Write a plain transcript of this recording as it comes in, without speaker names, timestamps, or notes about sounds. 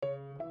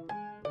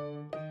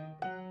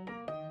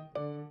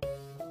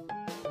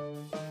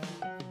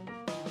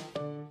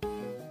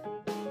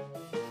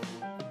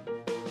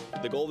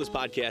The goal of this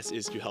podcast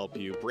is to help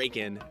you break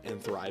in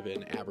and thrive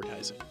in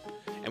advertising.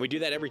 And we do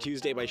that every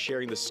Tuesday by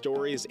sharing the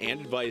stories and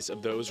advice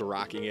of those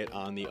rocking it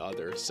on the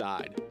other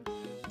side.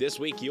 This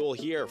week, you'll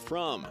hear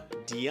from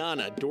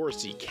Deanna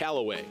Dorsey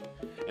Calloway,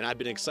 and I've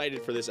been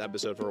excited for this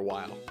episode for a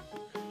while.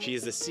 She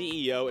is the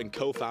CEO and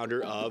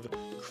co-founder of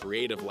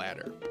Creative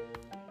Ladder.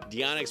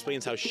 Deanna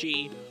explains how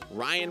she,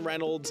 Ryan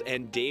Reynolds,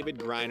 and David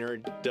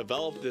Griner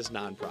developed this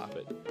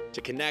nonprofit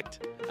to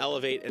connect,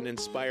 elevate, and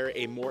inspire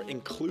a more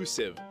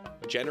inclusive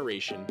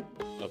generation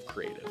of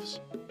creatives.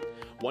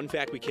 One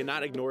fact we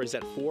cannot ignore is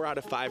that 4 out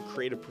of 5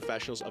 creative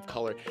professionals of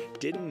color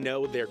didn't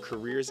know their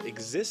careers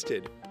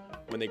existed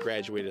when they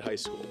graduated high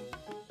school.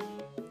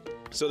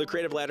 So the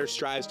Creative Ladder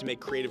strives to make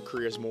creative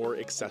careers more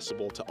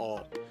accessible to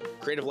all.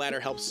 Creative Ladder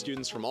helps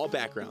students from all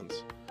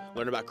backgrounds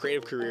learn about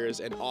creative careers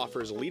and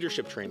offers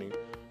leadership training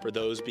for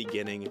those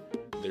beginning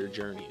their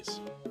journeys.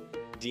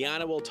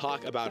 Deanna will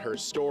talk about her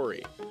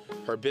story,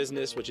 her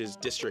business, which is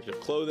District of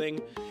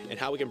Clothing, and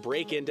how we can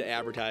break into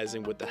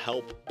advertising with the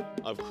help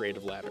of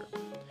Creative Ladder.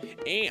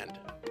 And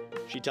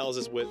she tells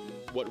us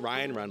what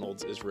Ryan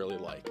Reynolds is really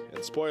like.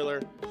 And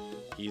spoiler,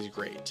 he's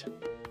great.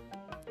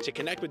 To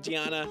connect with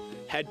Deanna,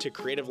 head to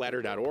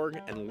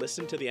creativeladder.org and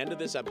listen to the end of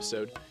this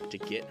episode to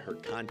get her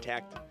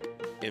contact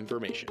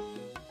information.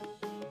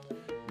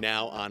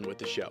 Now on with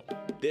the show.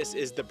 This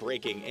is the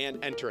Breaking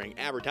and Entering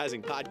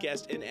Advertising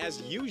Podcast, and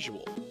as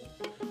usual,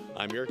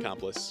 I'm your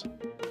accomplice,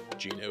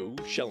 Gino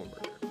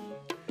Schellenberger.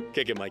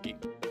 Kick it, Mikey.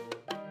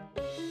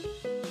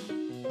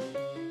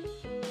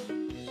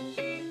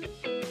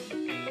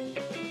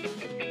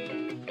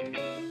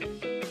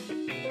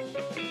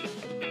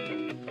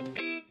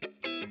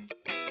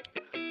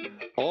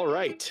 All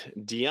right,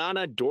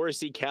 Deanna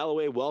Dorsey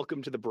Calloway,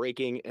 welcome to the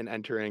Breaking and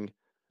Entering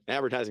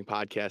Advertising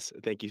Podcast.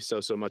 Thank you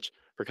so much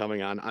for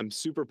coming on. I'm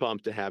super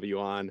pumped to have you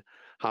on.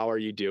 How are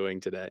you doing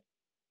today?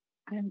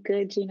 I'm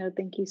good, Gino.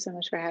 Thank you so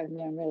much for having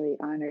me. I'm really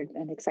honored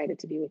and excited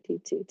to be with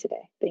you too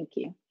today. Thank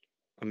you.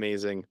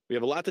 Amazing. We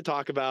have a lot to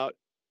talk about,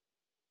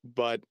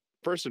 but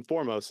first and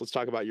foremost, let's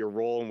talk about your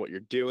role and what you're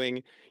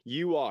doing.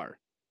 You are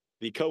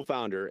the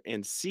co-founder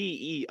and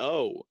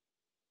CEO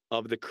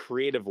of the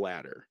Creative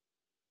Ladder.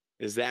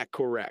 Is that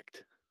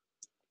correct?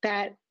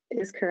 That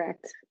is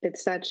correct.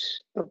 It's such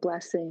a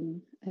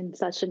blessing and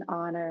such an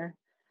honor.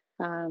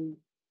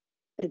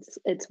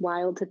 It's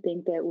wild to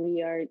think that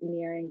we are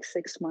nearing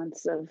 6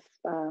 months of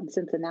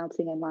since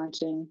announcing and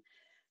launching.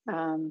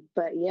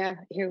 But yeah,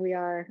 here we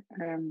are.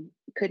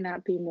 Could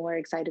not be more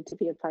excited to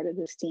be a part of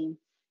this team.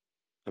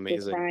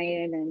 Amazing. With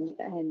Ryan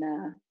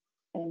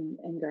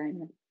and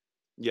Griner.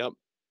 Yep.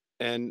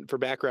 And for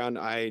background,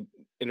 I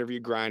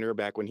interviewed Griner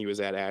back when he was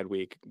at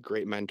Adweek.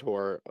 Great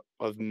mentor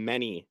of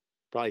many,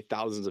 probably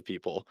thousands of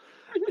people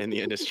in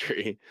the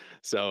industry.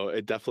 So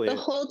it definitely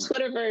the whole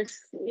Twitterverse.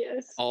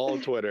 Yes. All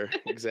Twitter.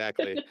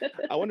 Exactly.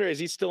 I wonder, is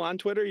he still on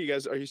Twitter?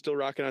 Are you still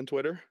rocking on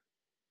Twitter?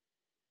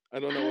 I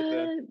don't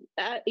know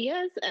what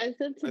yes, as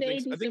of today,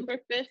 December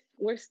 5th,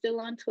 we're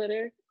still on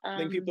Twitter. I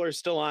think people are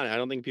still on it. I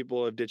don't think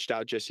people have ditched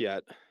out just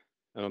yet.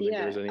 I don't think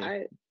there's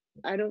any.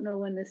 I don't know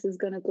when this is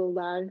going to go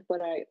live, but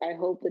I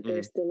hope that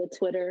there's still a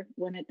Twitter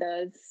when it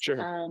does. Sure.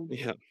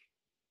 Yeah.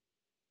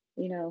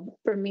 You know,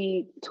 for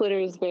me, Twitter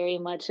is very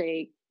much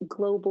a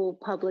global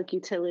public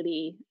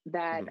utility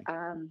that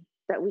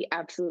that we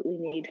absolutely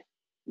need.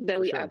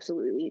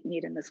 Absolutely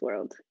need in this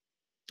world.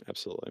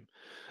 Absolutely.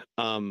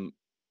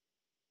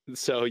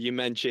 So you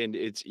mentioned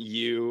it's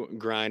you,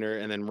 Griner,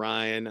 and then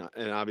Ryan,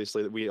 and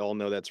obviously we all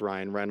know that's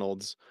Ryan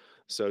Reynolds.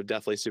 So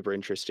definitely super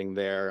interesting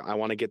there. I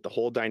want to get the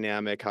whole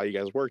dynamic, how you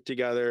guys work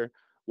together,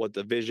 what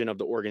the vision of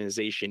the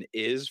organization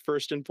is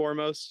first and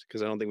foremost,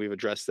 because I don't think we've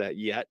addressed that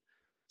yet.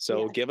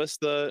 So give us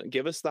the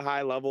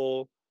high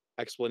level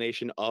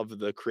explanation of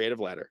the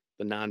Creative Ladder,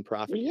 the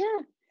nonprofit.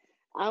 Yeah.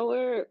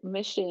 Our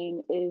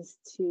mission is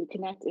to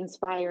connect,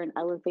 inspire, and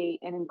elevate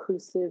an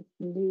inclusive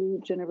new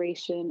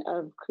generation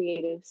of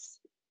creatives,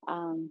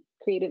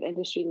 creative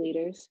industry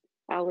leaders.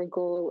 Our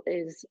goal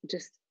is,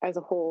 just as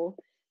a whole,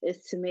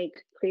 is to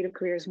make creative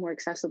careers more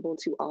accessible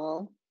to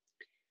all.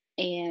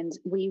 And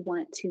we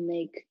want to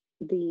make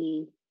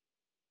the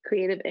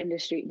creative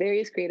industry,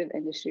 various creative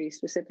industries,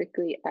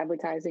 specifically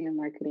advertising and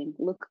marketing,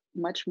 look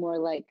much more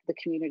like the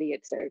community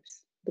it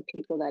serves, the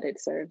people that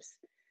it serves.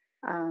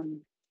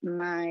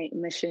 My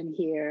mission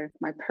here,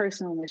 my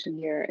personal mission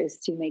here, is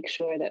to make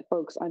sure that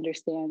folks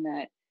understand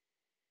that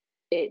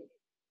it's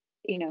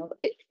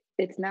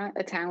not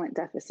a talent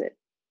deficit.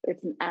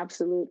 It's an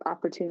absolute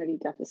opportunity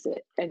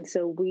deficit. And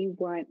so we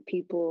want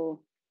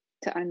people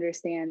to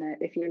understand that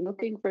if you're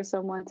looking for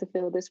someone to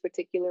fill this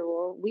particular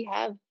role, we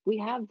have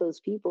those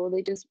people.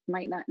 They just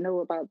might not know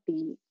about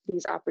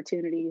these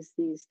opportunities,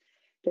 these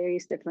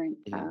various different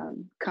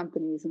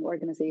companies and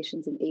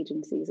organizations and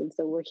agencies. And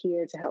so we're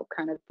here to help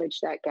kind of bridge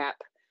that gap.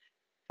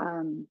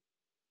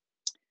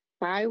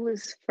 I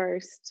was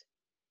first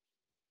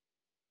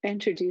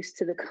introduced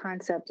to the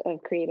concept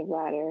of Creative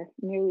Ladder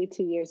nearly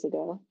 2 years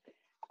ago.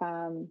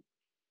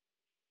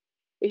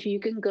 If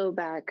you can go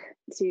back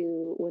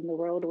to when the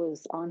world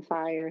was on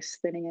fire,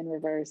 spinning in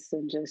reverse,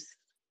 and just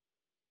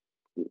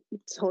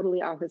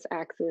totally off its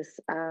axis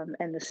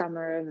in the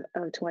summer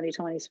of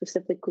 2020,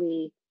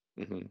 specifically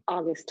Mm-hmm.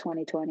 August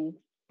 2020.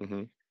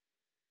 Mm-hmm.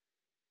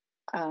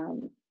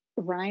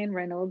 Ryan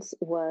Reynolds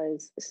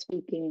was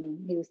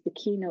speaking. He was the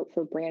keynote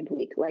for Brand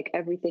Week. Like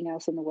everything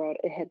else in the world,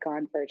 it had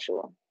gone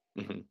virtual.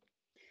 Mm-hmm.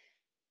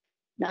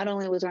 Not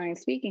only was Ryan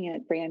speaking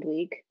at Brand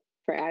Week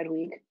for Ad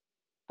Week,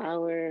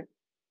 our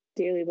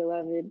dearly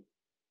beloved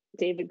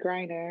David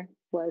Griner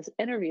was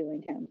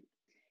interviewing him.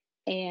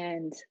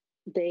 And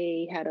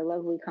they had a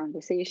lovely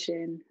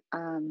conversation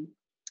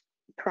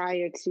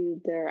prior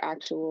to their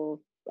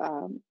actual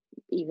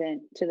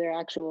event, to their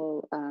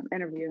actual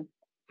interview.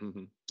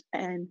 Mm-hmm.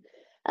 And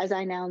as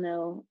I now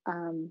know,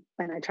 and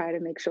I try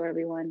to make sure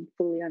everyone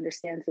fully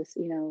understands this,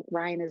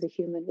 Ryan is a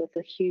human with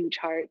a huge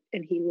heart,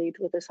 and he leads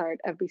with his heart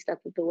every step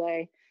of the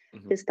way.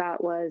 Mm-hmm. His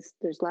thought was,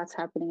 there's lots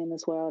happening in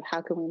this world.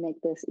 How can we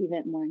make this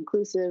event more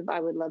inclusive? I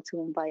would love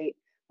to invite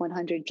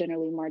 100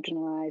 generally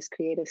marginalized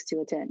creatives to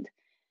attend.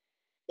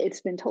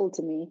 It's been told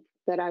to me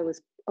that I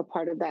was a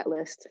part of that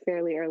list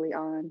fairly early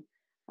on.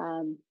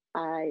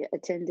 I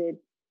attended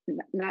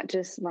not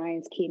just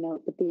Ryan's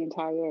keynote, but the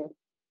entire,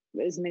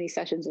 as many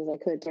sessions as I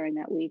could during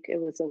that week.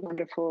 It was a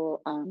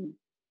wonderful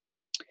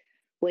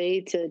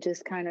way to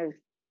just kind of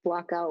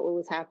block out what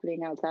was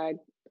happening outside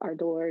our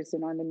doors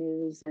and on the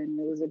news. And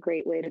it was a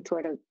great way to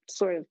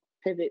sort of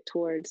pivot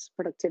towards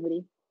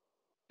productivity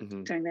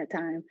during that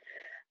time.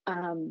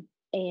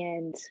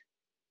 And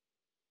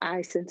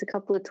I sent a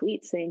couple of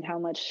tweets saying how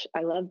much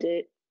I loved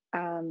it.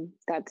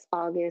 That's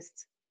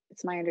August.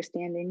 It's my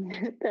understanding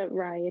that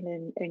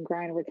Ryan and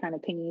Griner were kind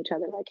of pinging each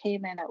other like, hey,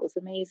 man, that was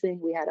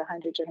amazing. We had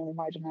 100 generally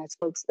marginalized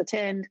folks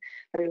attend.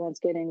 Everyone's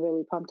getting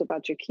really pumped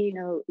about your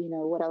keynote.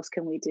 What else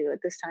can we do?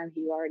 At this time,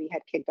 he already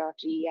had kicked off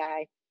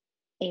GEI.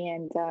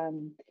 And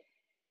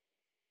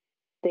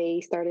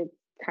they started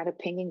kind of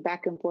pinging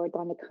back and forth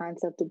on the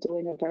concept of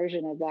doing a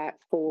version of that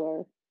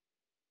for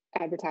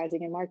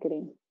advertising and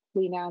marketing.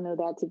 We now know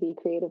that to be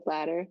Creative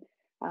Ladder.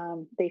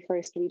 They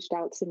first reached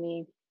out to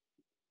me,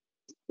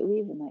 I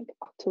believe in like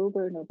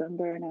October,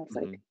 November, and I was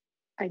like,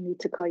 I need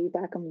to call you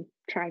back. I'm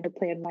trying to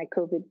plan my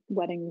COVID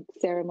wedding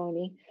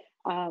ceremony.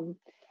 And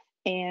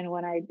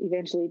when I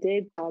eventually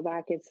did call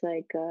back, it's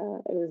like,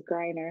 it was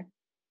Griner.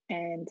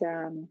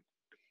 And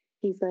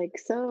he's like,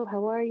 so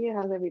how are you?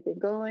 How's everything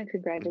going?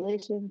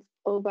 Congratulations.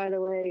 Oh, by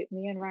the way,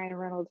 me and Ryan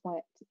Reynolds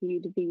want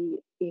you to be,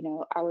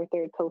 our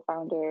third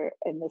co-founder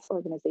in this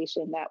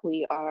organization that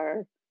we've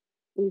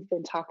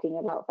been talking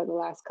about for the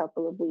last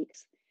couple of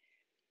weeks.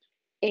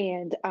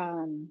 And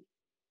I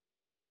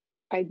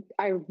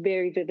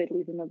very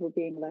vividly remember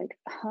being like,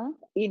 huh?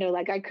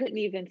 Like I couldn't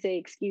even say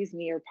excuse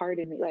me or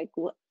pardon me, like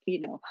what,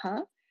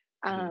 huh?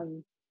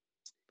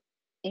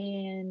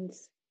 And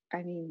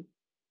I mean,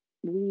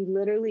 we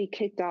literally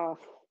kicked off,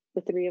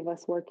 the three of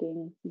us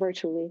working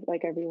virtually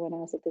like everyone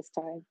else at this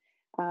time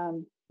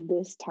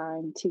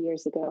 2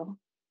 years ago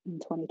in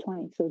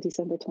 2020. So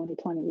December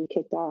 2020, we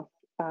kicked off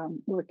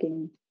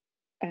working,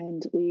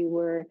 and we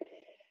were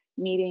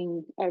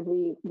meeting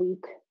every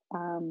week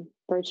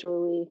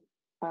virtually.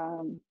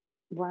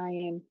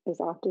 Ryan as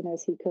often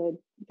as he could,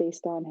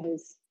 based on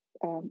his,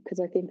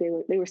 because I think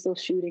they were still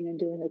shooting and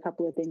doing a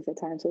couple of things at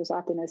times. So as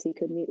often as he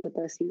could meet with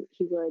us, he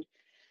would.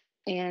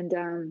 And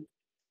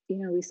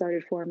we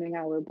started forming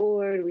our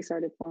board. We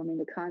started forming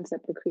the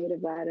concept of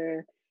Creative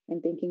Ladder and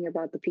thinking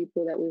about the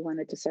people that we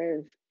wanted to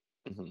serve.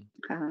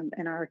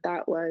 And our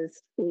thought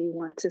was, we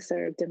want to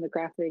serve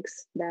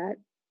demographics that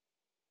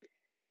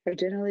are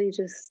generally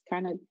just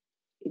kind of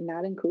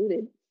not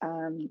included.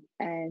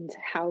 And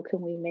how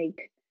can we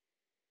make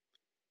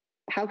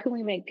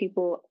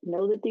people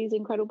know that these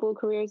incredible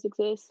careers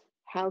exist?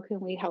 How can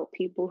we help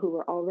people who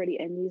are already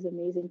in these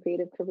amazing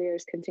creative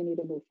careers continue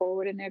to move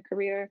forward in their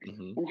career?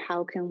 And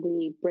how can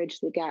we bridge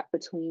the gap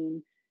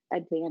between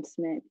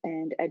advancement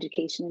and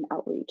education and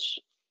outreach?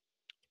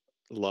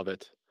 Love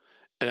it.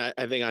 And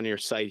I think on your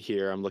site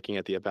here, I'm looking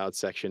at the About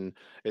section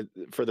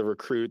for the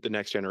Recruit the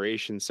Next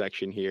Generation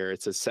section here.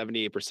 It says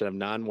 78% of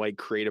non-white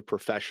creative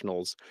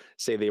professionals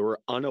say they were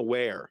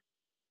unaware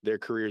their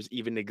careers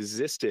even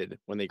existed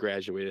when they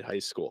graduated high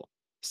school.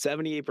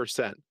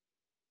 78%.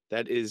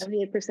 That is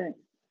 78%.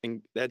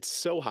 And that's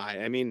so high.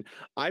 I mean,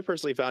 I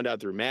personally found out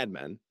through Mad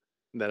Men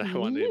that I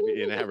wanted to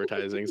be in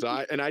advertising. So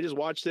I just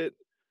watched it.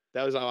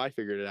 That was how I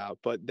figured it out.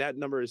 But that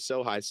number is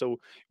so high. So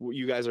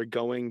you guys are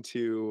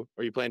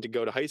you plan to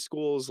go to high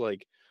schools?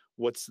 Like,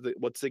 what's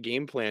the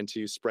game plan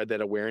to spread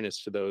that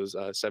awareness to those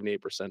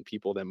 78%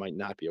 people that might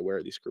not be aware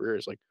of these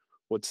careers? Like,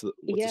 what's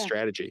the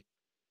strategy?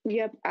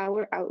 Yep,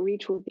 our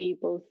outreach will be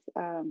both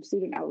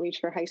student outreach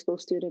for high school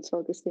students,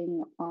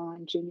 focusing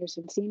on juniors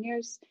and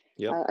seniors.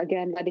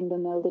 Again, letting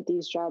them know that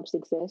these jobs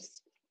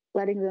exist,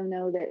 letting them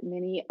know that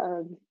many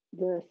of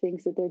the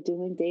things that they're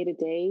doing day to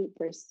day,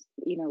 versus,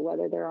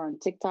 whether they're on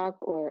TikTok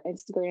or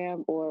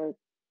Instagram or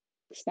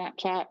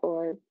Snapchat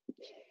or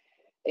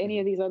any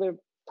of these other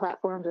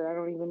platforms that I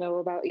don't even know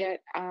about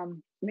yet.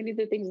 Many of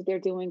the things that they're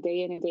doing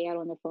day in and day out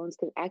on their phones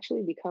could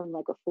actually become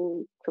like a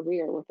full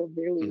career with a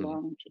really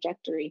long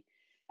trajectory.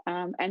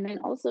 And then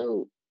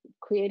also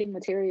creating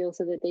material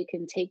so that they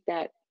can take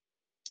that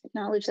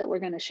knowledge that we're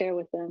going to share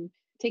with them,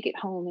 take it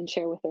home and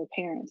share with their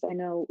parents. I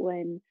know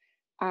when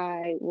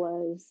I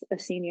was a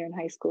senior in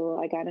high school,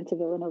 I got into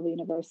Villanova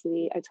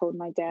University. I told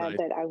my dad Nice.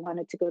 that I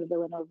wanted to go to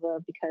Villanova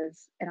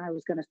and I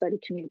was going to study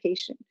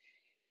communication.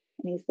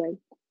 And he's like,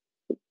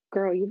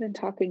 girl, you've been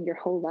talking your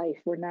whole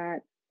life. We're not,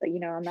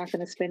 I'm not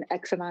going to spend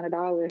X amount of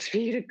dollars for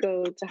you to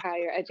go to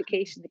higher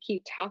education to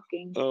keep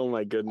talking. Oh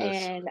my goodness.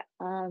 And,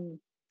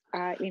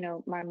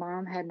 my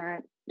mom had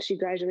not, she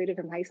graduated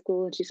from high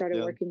school and she started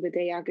Yeah. working the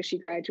day after she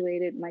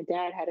graduated. My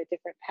dad had a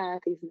different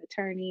path. He's an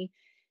attorney.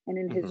 And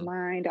in his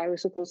mind, I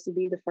was supposed to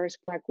be the first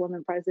Black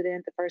woman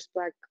president, the first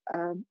Black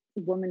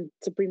woman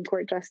Supreme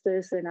Court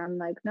justice. And I'm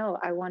like, no,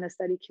 I want to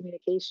study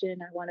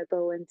communication. I want to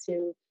go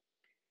into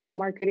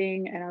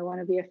marketing and I want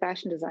to be a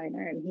fashion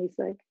designer. And he's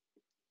like,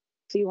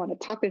 so you want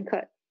to talk and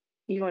cut?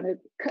 You want to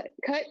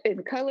cut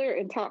and color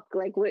and talk?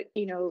 Like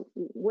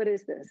what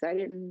is this?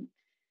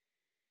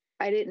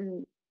 I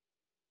didn't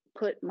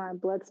put my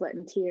blood, sweat,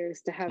 and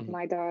tears to have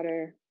my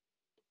daughter,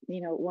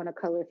 want to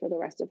color for the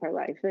rest of her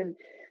life. And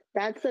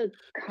that's a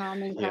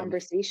common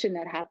conversation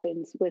that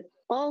happens with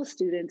all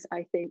students,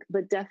 I think,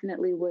 but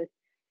definitely with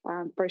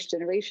first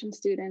generation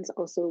students,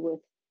 also with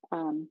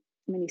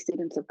many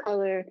students of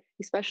color,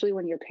 especially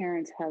when your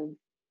parents have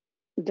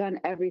done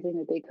everything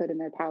that they could in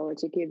their power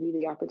to give you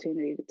the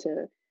opportunity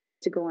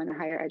to go into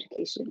higher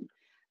education.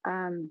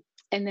 And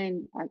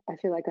then I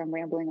feel like I'm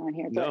rambling on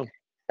here, but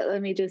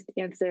let me just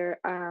answer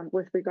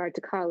with regard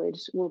to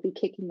college. We'll be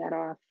kicking that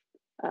off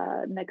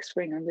next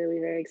spring. I'm really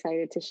very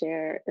excited to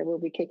share that we'll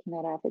be kicking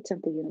that off at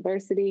Temple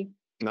University.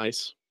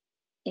 Nice.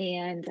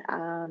 And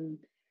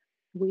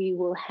we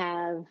will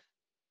have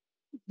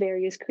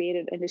various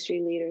creative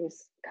industry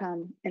leaders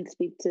come and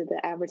speak to the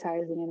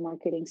advertising and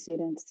marketing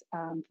students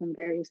from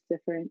various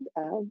different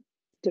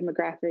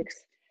demographics,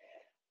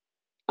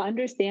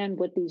 understand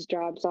what these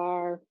jobs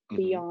are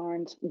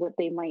beyond what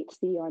they might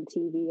see on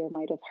TV or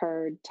might have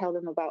heard, tell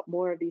them about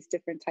more of these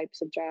different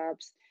types of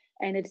jobs.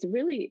 And it's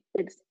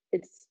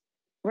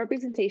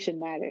representation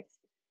matters.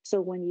 So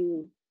when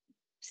you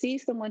see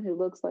someone who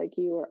looks like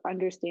you or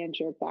understands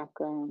your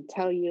background,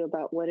 tell you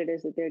about what it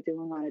is that they're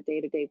doing on a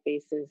day-to-day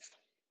basis,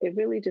 it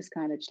really just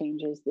kind of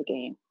changes the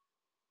game.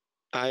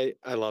 I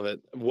love it.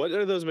 What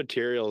are those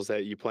materials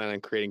that you plan on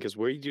creating? Because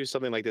we do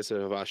something like this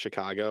at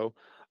Chicago.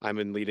 I'm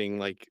in leading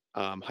like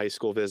high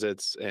school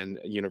visits and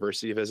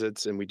university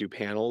visits, and we do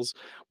panels.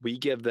 We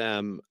give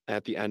them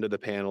at the end of the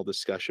panel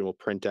discussion, we'll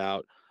print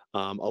out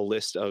a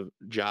list of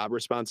job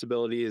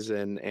responsibilities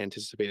and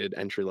anticipated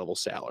entry-level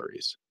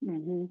salaries.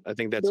 I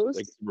think that's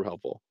like super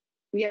helpful.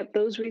 Yep,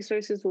 those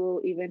resources will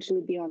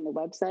eventually be on the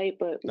website,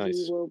 but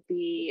we will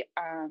be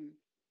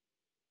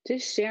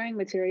just sharing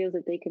materials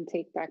that they can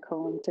take back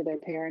home to their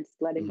parents,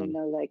 letting them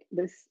know like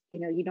this,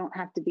 you don't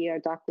have to be a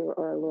doctor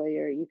or a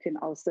lawyer. You can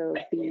also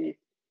be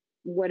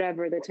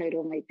whatever the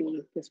title might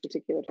be, this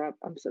particular job.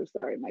 I'm so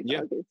sorry, my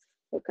dog is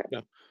okay.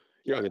 Yeah,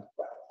 you're all good.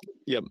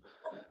 Yep.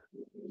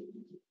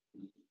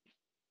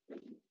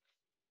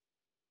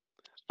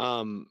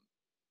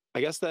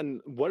 I guess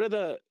then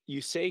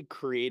you say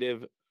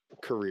creative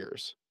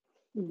careers.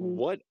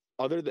 What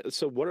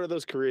are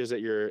those careers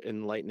that you're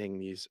enlightening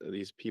these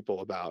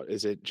people about?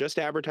 Is it just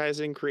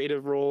advertising,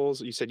 creative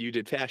roles? You said you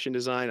did fashion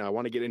design. I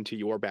want to get into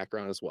your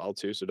background as well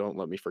too, so don't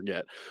let me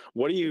forget.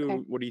 What are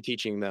you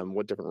teaching them?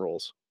 What different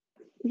roles?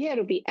 Yeah,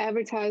 it'll be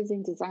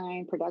advertising,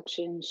 design,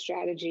 production,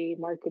 strategy,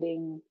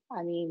 marketing.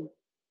 I mean,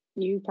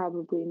 you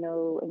probably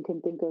know and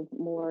can think of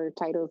more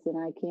titles than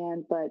I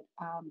can, but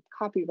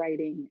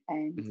copywriting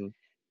and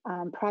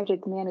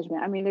project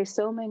management. I mean, there's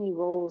so many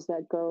roles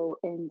that go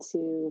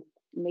into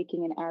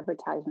making an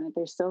advertisement.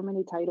 There's so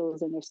many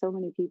titles and there's so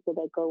many people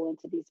that go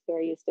into these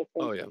various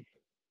different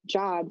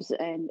jobs.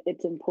 And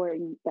it's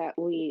important that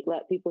we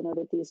let people know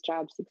that these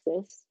jobs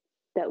exist,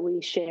 that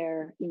we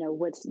share,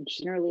 what's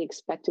generally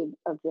expected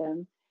of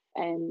them.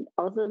 And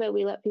also that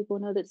we let people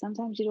know that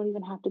sometimes you don't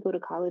even have to go to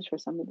college for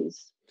some of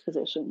these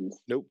positions.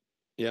 Nope.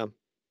 Yeah.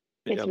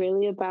 It's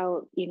really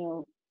about,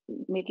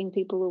 making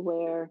people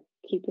aware,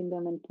 keeping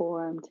them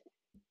informed.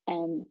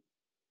 And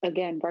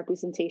again,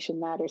 representation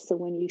matters. So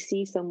when you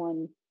see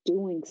someone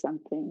doing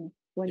something,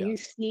 when you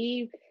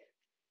see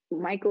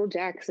Michael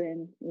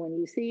Jackson, when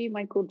you see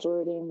Michael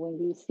Jordan, when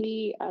you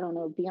see, I don't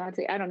know,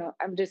 Beyonce, I don't know,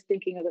 I'm just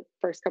thinking of the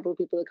first couple of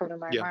people that come to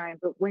my mind.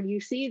 But when you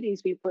see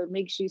these people, it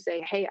makes you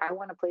say, hey, I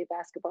want to play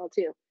basketball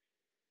too.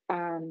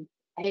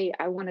 Hey,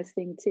 I want to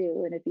sing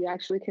too. And if you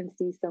actually can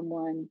see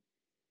someone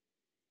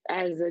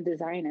as a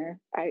designer,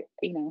 I've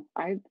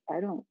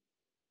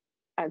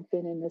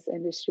been in this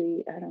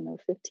industry,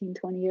 15,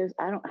 20 years.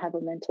 I don't have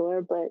a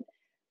mentor, but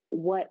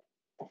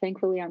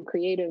thankfully I'm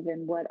creative,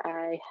 and what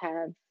I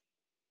have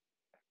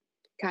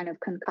kind of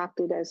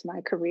concocted as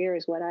my career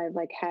is what I've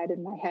had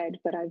in my head,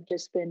 but I've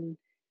just been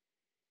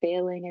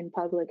failing in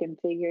public and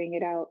figuring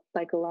it out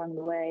along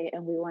the way.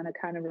 And we want to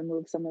kind of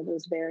remove some of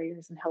those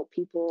barriers and help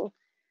people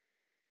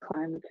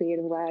climb the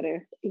creative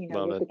ladder,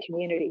 with the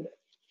community.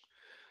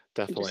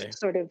 Definitely. Just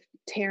sort of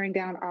tearing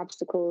down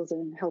obstacles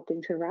and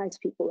helping to rise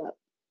people up.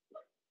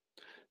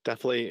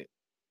 Definitely.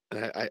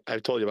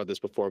 I've told you about this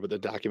before, but the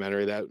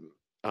documentary that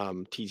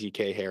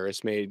TTK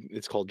Harris made,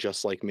 it's called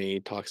Just Like Me,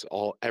 talks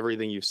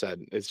everything you've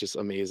said. It's just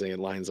amazing. It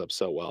lines up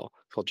so well.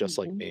 It's called Just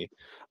Like Hmm. Me.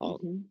 I'll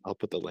Hmm. I'll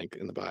put the link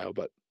in the bio,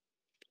 but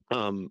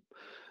um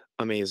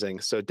amazing.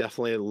 So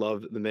definitely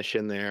love the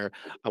mission there.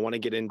 I want to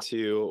get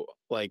into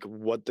like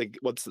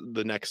what's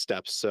the next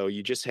steps. So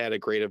you just had a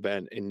great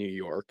event in New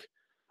York.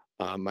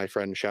 My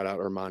friend, shout out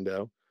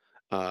Armando.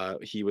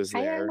 He was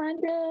Hi, there.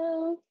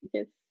 Armando.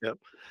 Yes. Yep.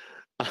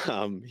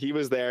 He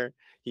was there.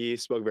 He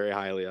spoke very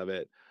highly of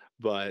it.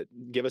 But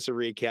give us a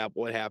recap.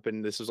 What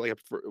happened? This was like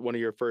one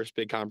of your first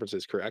big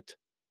conferences, correct?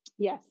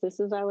 Yes, this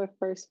was our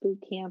first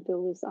boot camp. It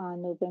was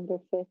on November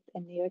 5th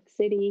in New York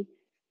City.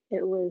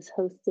 It was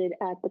hosted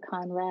at the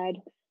Conrad,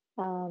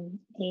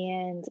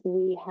 and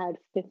we had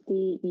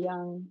 50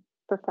 young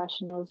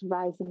professionals,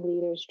 rising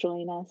leaders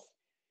join us.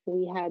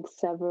 We had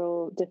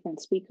several different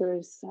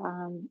speakers,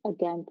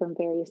 again, from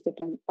various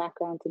different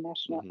backgrounds and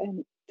national Hmm.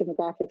 and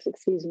demographics,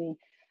 excuse me,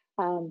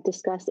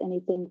 discuss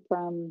anything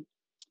from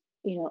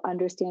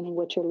understanding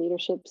what your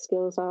leadership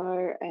skills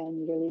are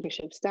and your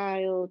leadership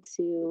style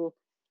to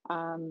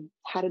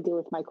how to deal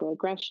with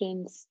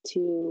microaggressions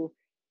to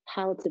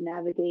how to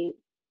navigate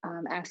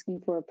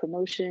asking for a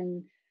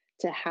promotion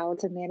to how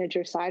to manage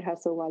your side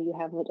hustle while you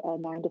have a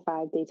 9 to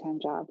 5 daytime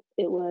job.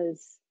 It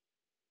was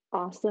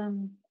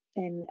awesome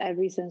in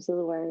every sense of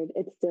the word.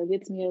 It still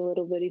gets me a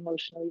little bit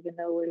emotional, even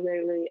though we're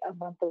literally a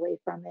month away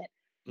from it.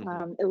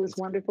 Hmm. It was That's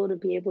good. wonderful to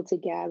be able to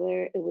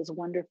gather. It was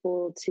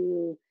wonderful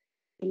to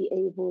be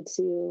able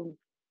to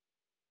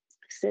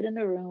sit in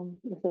a room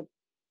with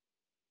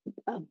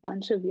a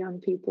bunch of young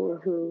people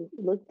who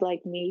looked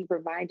like me,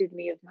 reminded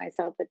me of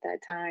myself at that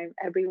time.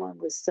 Everyone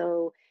was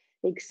so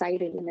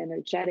excited and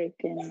energetic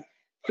and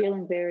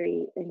feeling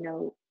very,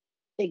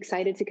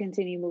 excited to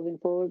continue moving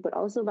forward, but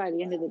also by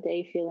the end of the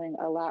day, feeling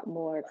a lot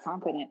more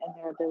confident in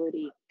their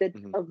ability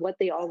Hmm. of what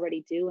they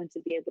already do and to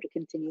be able to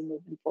continue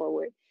moving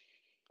forward.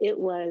 It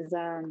was,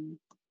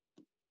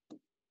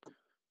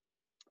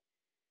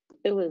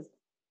 it was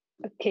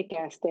a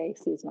kick-ass day.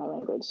 Excuse my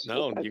language.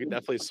 No, you can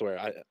definitely swear.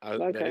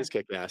 That Okay. is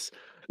kick ass.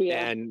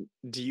 Yeah. And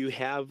do you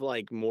have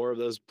like more of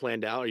those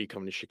planned out? Are you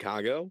coming to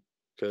Chicago?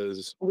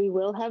 Because We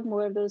will have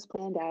more of those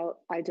planned out.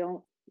 I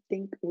don't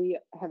think we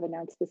have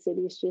announced the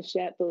cities just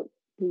yet, but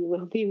we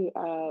will be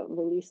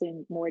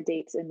releasing more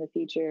dates in the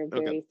future of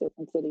okay, various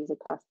different cities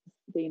across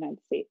the United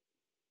States.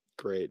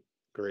 great,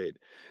 great.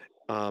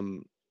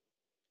 Um,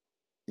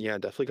 yeah,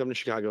 definitely come to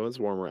Chicago. It's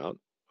warmer out.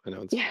 I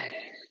know it's Yeah.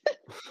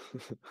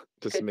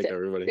 just to Good make tip.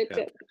 everybody Good tip.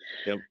 happy.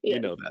 Yep, you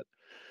Yes. know that.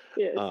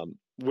 Yes.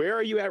 Where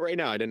are you at right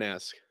now? I didn't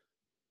ask.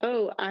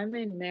 Oh, I'm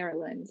in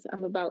Maryland.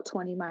 I'm about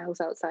 20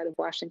 miles outside of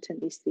Washington,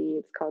 D.C.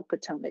 It's called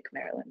Potomac,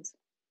 Maryland.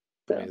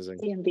 So Amazing.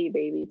 DMV,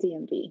 baby.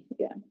 DMV.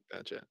 Yeah.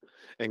 Gotcha.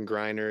 And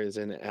Griner is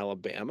in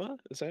Alabama.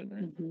 Is that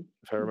right? Hmm.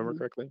 If I remember Hmm.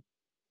 correctly.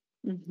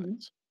 Hmm.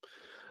 Nice.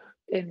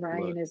 And Look.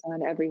 Ryan is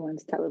on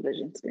everyone's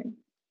television screen.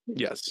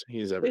 Yes,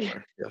 he's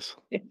everywhere. Yes.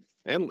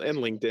 And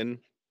LinkedIn.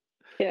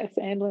 Yes,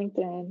 and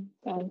LinkedIn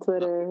and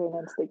Twitter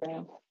and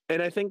Instagram.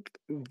 And I think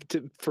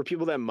for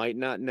people that might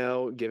not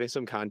know, giving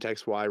some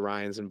context why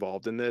Ryan's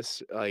involved in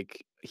this,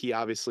 like he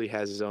obviously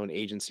has his own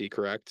agency,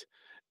 correct?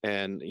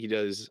 And he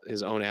does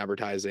his own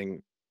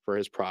advertising for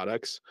his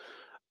products.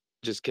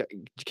 Just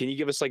can you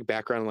give us like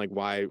background on like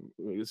why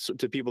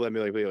to people that be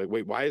like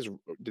wait, why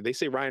did they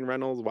say Ryan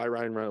Reynolds? Why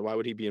Ryan Reynolds? Why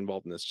would he be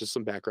involved in this? Just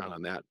some background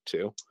on that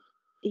too.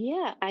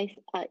 Yeah,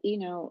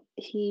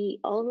 he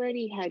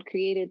already had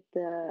created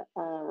the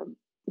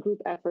group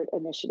effort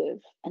initiative,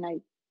 and I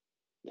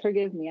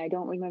forgive me, I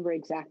don't remember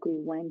exactly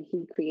when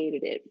he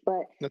created it,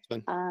 but That's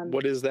fine. um,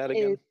 What is that it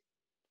again?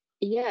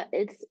 yeah,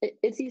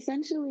 it's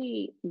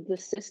essentially the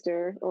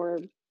sister or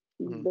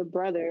Hmm. the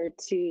brother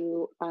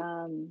to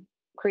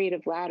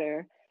Creative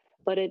Ladder,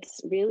 but it's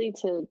really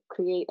to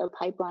create a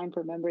pipeline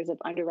for members of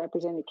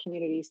underrepresented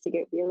communities to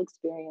get real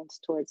experience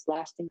towards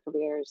lasting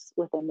careers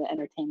within the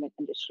entertainment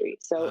industry.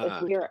 So if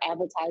Ah, we are gotcha.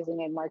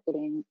 advertising and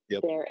marketing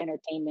Yep. their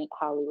entertainment,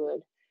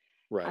 Hollywood,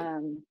 Right.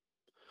 um,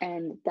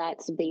 and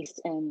that's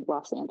based in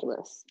Los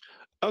Angeles.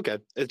 Okay.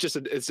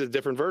 It's a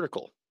different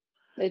vertical.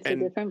 It's a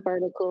And different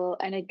vertical,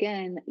 and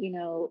again,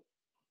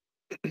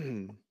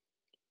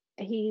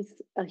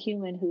 he's a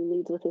human who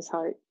leads with his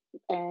heart.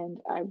 And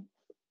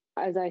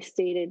as I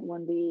stated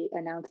when we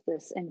announced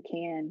this in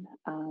Cannes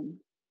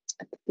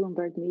at the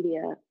Bloomberg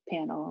Media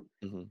panel,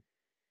 Mhm.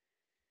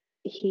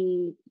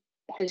 he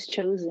has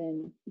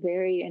chosen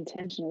very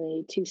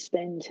intentionally to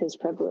spend his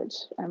privilege.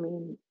 I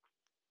mean,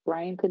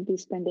 Ryan could be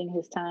spending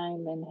his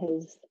time and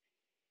his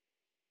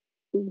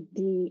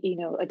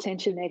the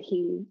attention that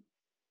he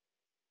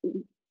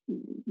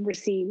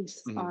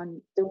receives Mhm.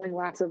 on doing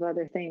lots of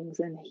other things,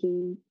 and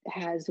he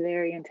has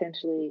very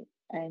intentionally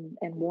and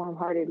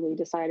warm-heartedly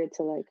decided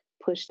to like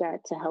push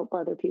that to help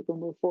other people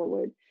move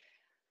forward,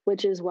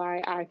 which is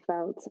why I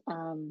felt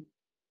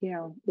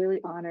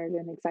really honored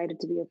and excited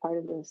to be a part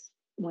of this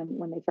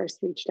when they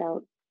first reached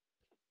out.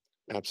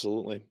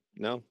 Absolutely.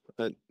 No,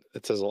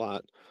 it says a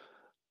lot.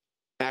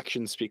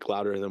 Actions speak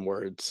louder than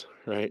words,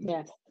 right?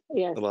 Yes,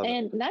 Yes, I love it.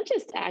 and not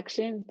just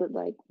actions, but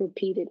like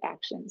repeated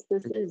actions.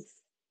 This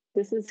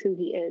is who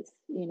he is,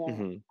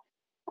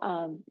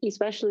 Hmm.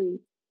 especially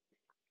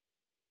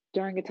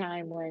during a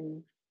time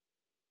when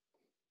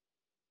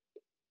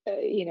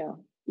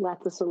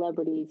lots of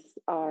celebrities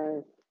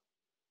are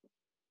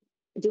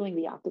doing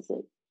the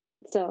opposite.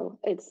 So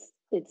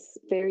it's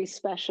very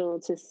special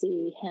to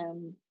see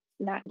him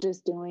not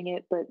just doing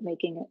it, but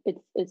making it.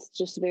 It's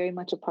just very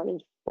much a part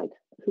of like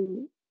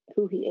who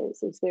he is.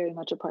 It's very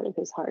much a part of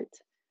his heart.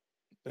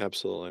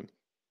 Absolutely.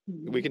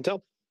 We Mhm. can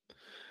tell.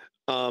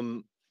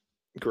 Um,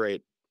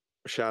 Great.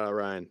 Shout out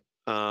Ryan.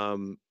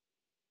 Um,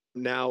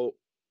 Now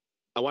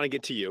I want to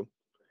get to you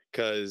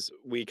because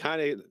we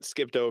kind of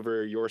skipped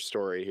over your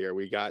story here.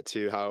 We got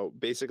to how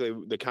basically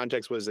the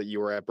context was that you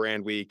were at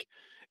Brand Week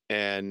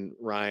and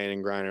Ryan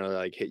and Griner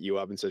like hit you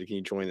up and said, "Can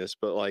you join this?"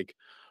 But like,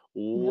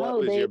 what No,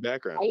 was they your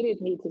background?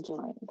 invited me to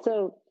join.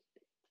 So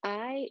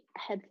I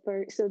had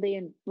first. So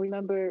they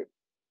remember,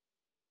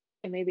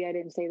 and maybe I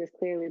didn't say this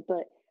clearly,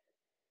 but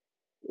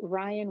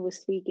Ryan was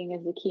speaking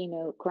as the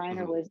keynote.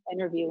 Griner Hmm. was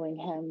interviewing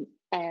him,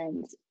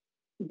 and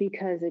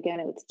because again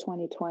it was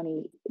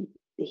 2020,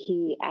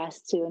 he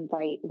asked to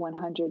invite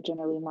 100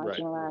 generally Right.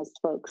 marginalized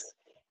folks.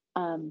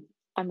 um,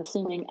 I'm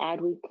assuming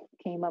Adweek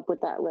came up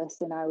with that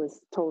list, and I was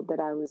told that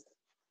I was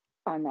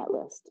on that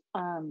list.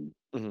 Hmm.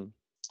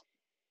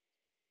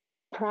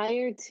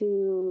 Prior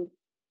to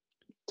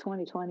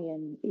 2020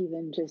 and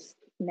even just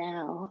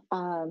now,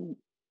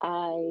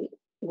 I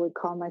would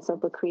call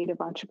myself a creative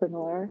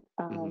entrepreneur,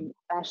 Hmm.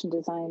 fashion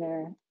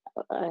designer.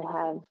 I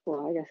have,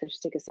 well, I guess I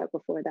should take a step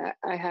before that.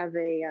 I have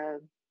a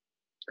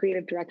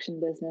creative direction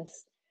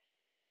business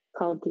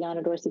called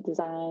Deanna Dorsey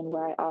Design,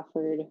 where I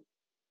offered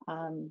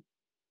um,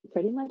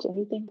 pretty much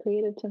anything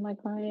creative to my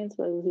clients,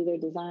 but it was either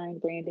design,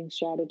 branding,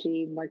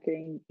 strategy,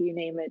 marketing, you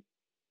name it.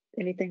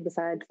 Anything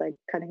besides like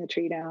cutting a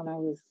tree down, I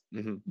was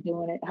Hmm.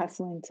 doing it,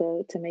 hustling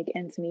to make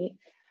ends meet.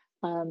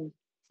 Um,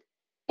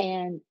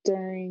 and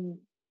during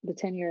the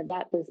tenure of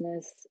that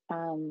business,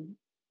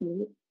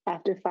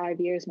 after 5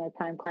 years, my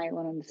prime client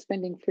went on a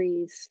spending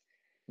freeze.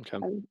 Okay.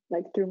 I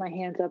like threw my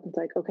hands up and was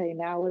like, okay,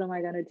 now what am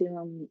I gonna do?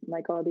 I'm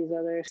like all these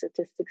other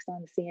statistics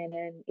on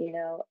CNN,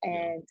 Yeah.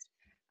 and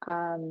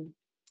um,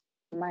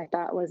 my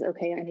thought was,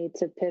 okay, I need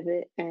to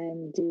pivot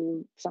and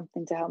do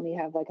something to help me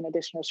have like an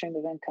additional stream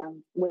of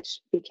income,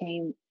 which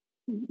became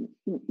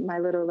my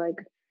little like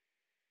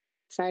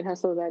side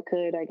hustle that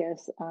could, I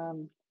guess.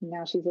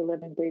 Now she's a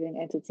living, breathing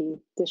entity,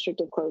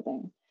 District of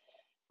Clothing.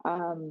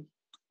 Um,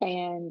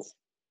 and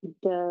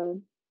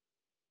the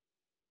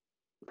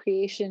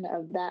creation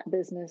of that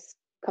business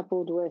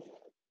coupled with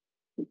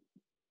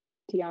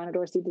Deanna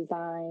Dorsey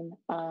Design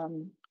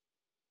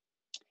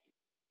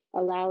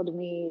allowed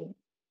me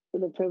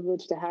the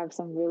privilege to have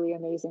some really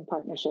amazing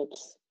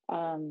partnerships.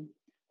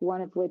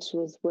 One of which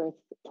was with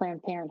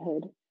Planned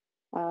Parenthood.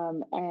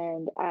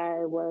 And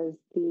I was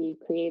the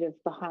creative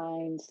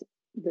behind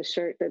the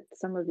shirt that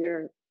some of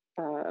your,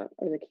 or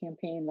the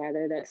campaign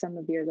rather, that some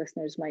of your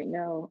listeners might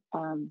know.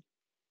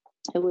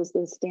 It was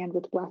the Stand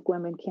with Black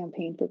Women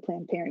campaign for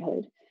Planned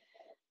Parenthood.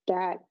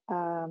 That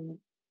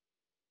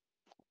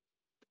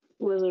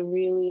was a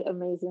really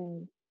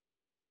amazing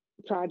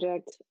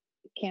project,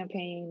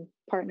 campaign,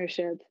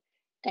 partnership,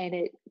 and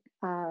it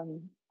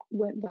um,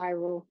 went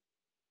viral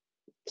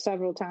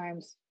several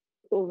times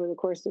over the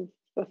course of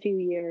a few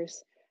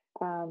years.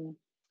 Um,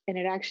 and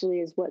it actually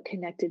is what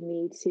connected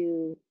me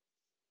to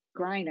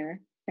Griner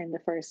in the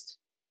first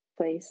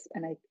place.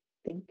 And I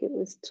think it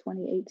was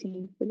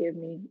 2018. Forgive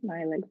me,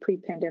 my like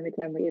pre-pandemic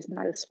memory is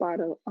not as spot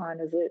on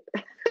as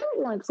it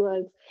once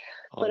was.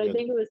 All But I good.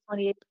 think it was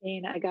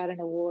 2018. I got an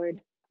award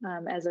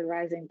as a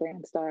rising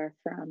brand star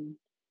from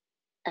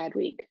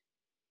Adweek.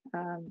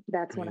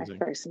 That's when I Amazing.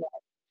 first met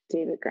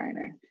David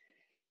Griner.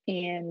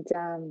 And,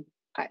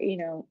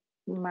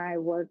 my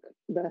work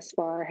thus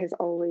far has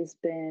always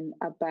been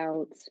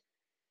about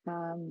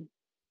um,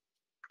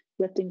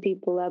 lifting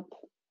people up,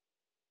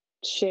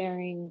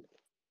 sharing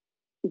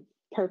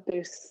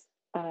purpose,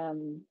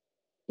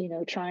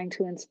 trying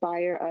to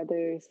inspire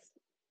others,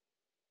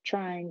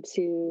 trying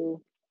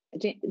to.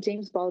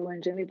 James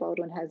Baldwin, Jimmy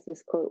Baldwin has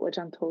this quote, which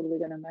I'm totally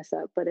going to mess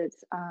up, but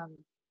it's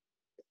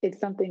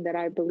something that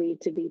I believe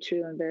to be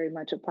true and very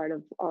much a part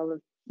of all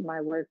of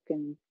my work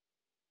and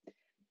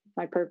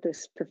my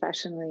purpose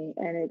professionally.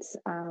 And it's,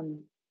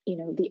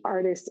 the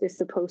artist is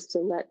supposed to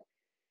let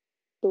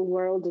the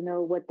world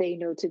know what they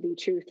know to be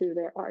true through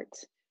their art.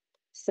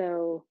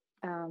 So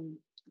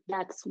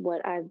that's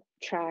what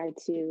tried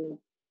to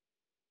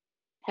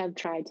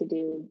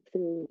do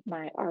through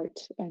my art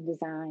and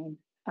design,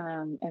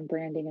 and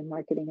branding and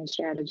marketing and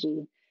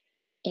strategy.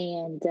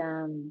 And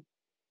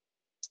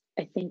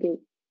I think it,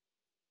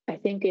 I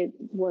think it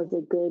was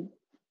a good.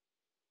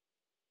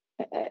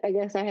 I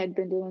guess I had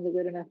been doing a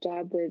good enough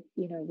job that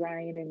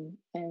Ryan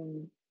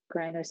and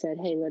Griner said,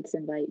 "Hey, let's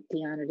invite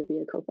Deanna to be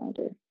a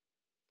co-founder."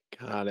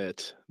 Got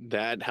it.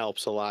 That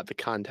helps a lot. The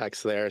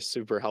context there is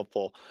super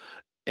helpful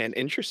and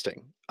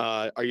interesting.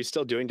 Are you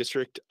still doing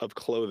District of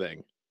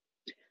Clothing?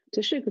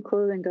 District of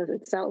Clothing does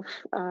itself.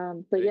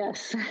 But There you go.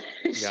 yes,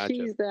 Gotcha.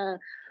 she's a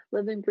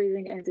living,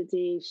 breathing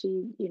entity.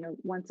 She,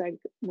 once I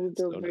moved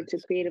That's so over to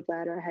nice. Creative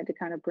Ladder, I had to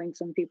kind of bring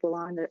some people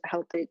on to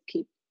help it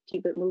keep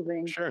it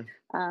moving. Sure.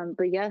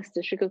 But yes,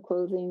 District of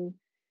Clothing,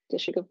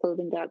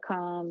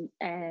 districtofclothing.com,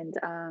 and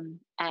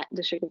at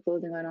District of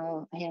Clothing on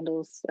all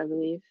handles, I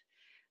believe.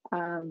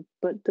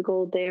 But the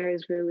goal there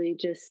is really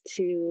just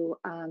to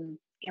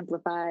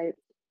amplify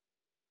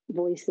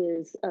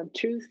voices of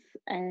truth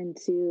and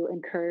to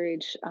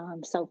encourage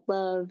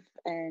self-love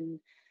and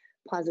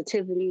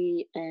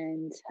positivity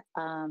and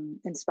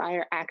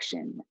inspire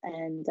action.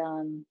 And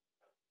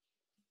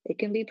it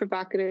can be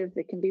provocative,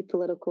 it can be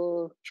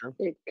political, Sure.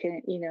 it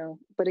can,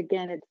 but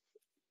again, it's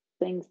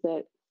things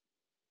that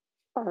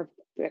are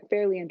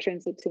fairly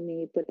intrinsic to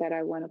me, but that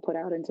I want to put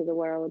out into the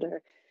world,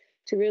 or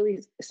to really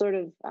sort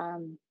of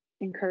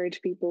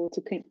encourage people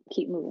to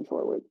keep moving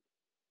forward.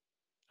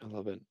 I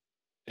love it.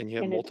 And you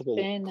have And it's multiple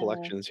been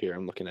collections here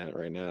I'm looking at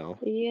right now.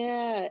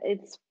 yeah,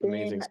 it's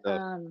Amazing been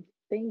stuff.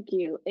 thank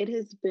you. It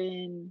has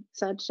been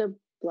such a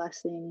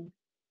blessing.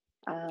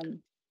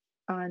 Um,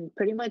 on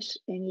pretty much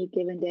any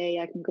given day,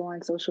 I can go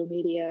on social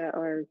media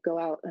or go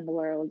out in the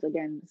world.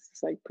 Again, this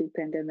is like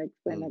pre-pandemic,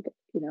 and Mm.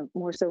 like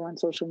more so on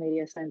social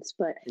media since,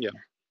 but Yeah.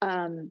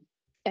 um,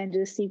 and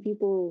just see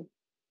people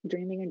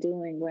dreaming and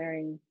doing,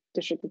 wearing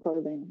District of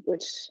Clothing,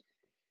 which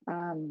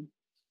um,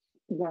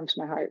 warms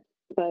my heart.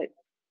 But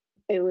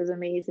it was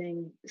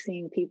amazing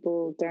seeing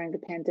people during the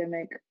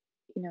pandemic,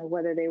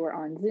 whether they were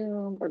on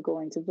Zoom or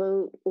going to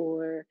vote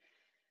or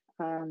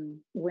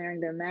wearing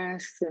their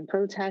masks and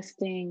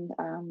protesting,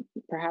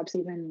 perhaps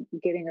even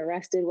getting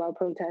arrested while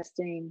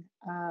protesting.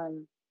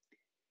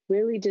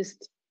 Really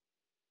just,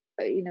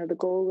 the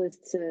goal is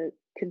to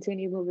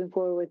continue moving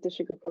forward with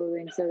District of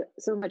Clothing,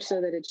 so much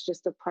so that it's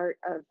just a part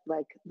of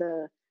like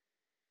the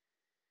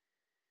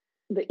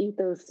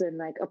ethos and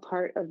like a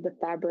part of the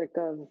fabric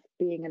of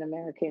being an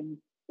American,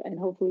 and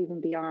hopefully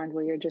even beyond,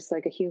 where you're just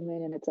like a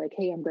human and it's like,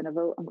 hey, I'm going to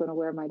vote, I'm going to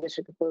wear my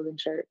District of Clothing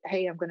shirt.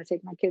 Hey, I'm going to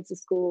take my kids to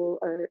school,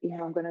 or,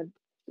 I'm going to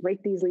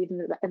rake these leaves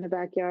in the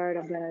backyard.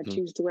 I'm going to Mm.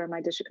 choose to wear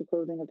my District of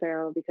Clothing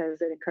apparel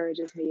because it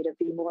encourages me to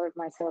be more of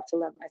myself, to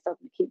love myself,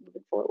 and keep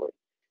moving forward.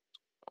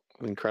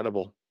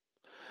 Incredible.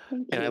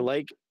 Thank And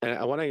you.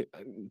 I want to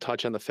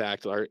touch on the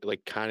fact, or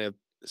like kind of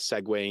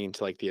segueing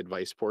into like the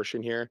advice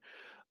portion here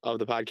of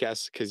the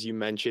podcast, because you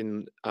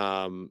mentioned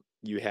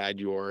you had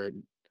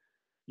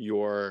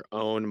your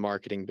own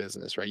marketing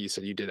business, right? You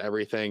said you did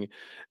everything.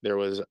 There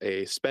was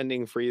a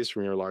spending freeze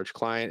from your large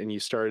client, and you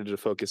started to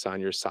focus on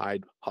your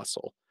side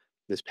hustle,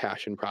 this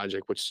passion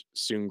project, which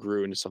soon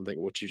grew into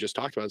something which you just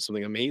talked about,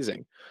 something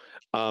amazing.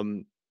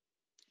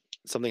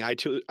 Something I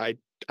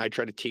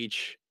try to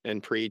teach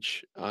and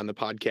preach on the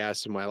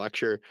podcast in my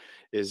lecture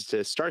is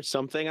to start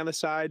something on the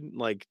side,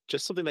 like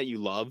just something that you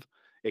love.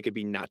 It could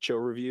be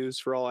nacho reviews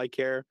for all I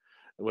care.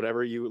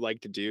 Whatever you like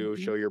to do,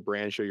 Mm-hmm. show your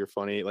brand, show you're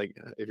funny. Like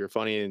if you're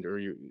funny or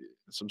you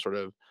some sort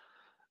of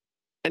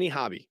any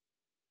hobby.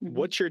 Mm-hmm.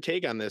 What's your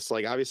take on this?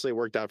 Like obviously it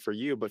worked out for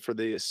you, but for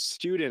the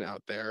student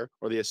out there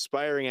or the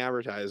aspiring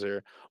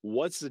advertiser,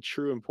 what's the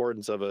true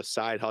importance of a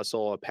side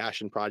hustle, a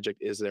passion project?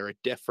 Is there a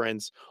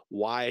difference?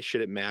 Why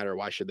should it matter?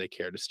 Why should they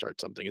care to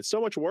start something? It's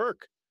so much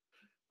work,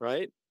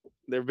 right?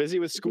 They're busy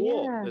with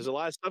school. Yeah. There's a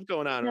lot of stuff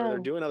going on, or they're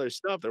No. doing other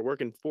stuff. They're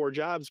working 4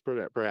 jobs,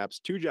 perhaps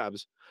 2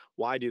 jobs.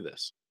 Why do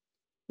this?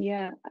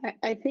 Yeah.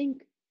 I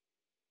think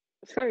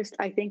first,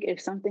 I think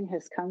if something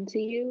has come to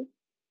you,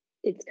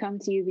 it's come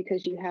to you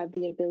because you have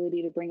the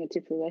ability to bring it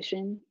to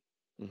fruition.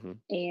 Mm-hmm.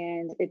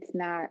 And it's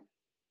not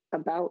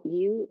about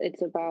you,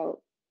 it's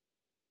about,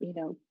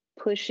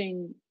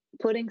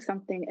 putting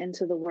something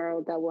into the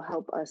world that will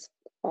help us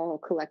all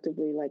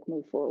collectively like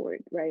move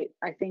forward, right?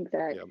 I think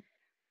that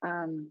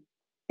Yeah.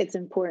 it's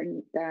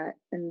important that,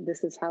 and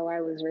this is how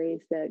I was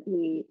raised, that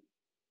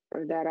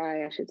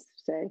I should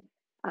say,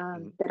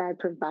 Mm-hmm. that I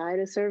provide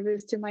a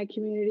service to my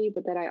community,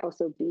 but that I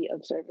also be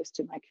of service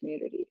to my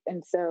community.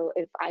 And so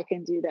if I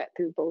can do that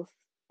through both,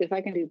 if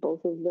I can do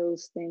both of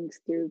those things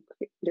through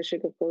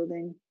District of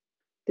Clothing,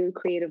 through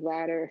Creative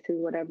Ladder,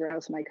 through whatever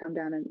else might come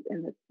down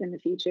in the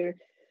future,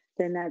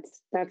 then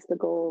that's the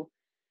goal.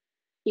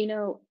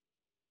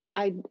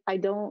 I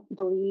don't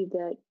believe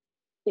that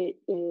it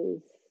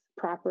is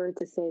proper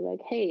to say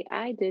like, hey,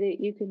 I did it,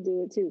 you can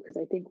do it too, because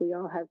I think we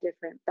all have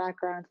different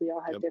backgrounds, we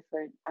all have Yep.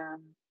 different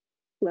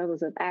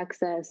levels of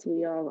access,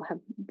 we all have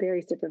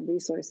various different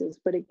resources.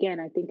 But again,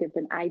 I think if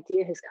an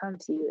idea has come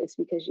to you, it's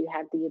because you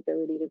have the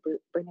ability to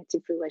bring it to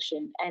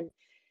fruition. And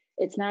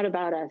it's not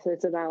about us,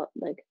 it's about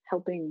like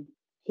helping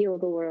heal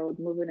the world,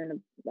 moving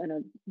in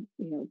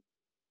a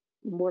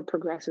more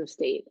progressive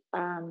state.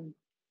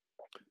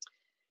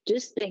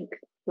 Just think,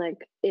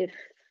 like, if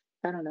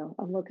I don't know,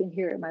 I'm looking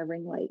here at my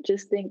ring light.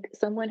 Just think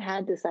someone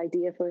had this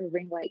idea for a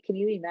ring light. Can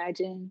you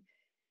imagine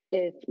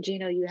if,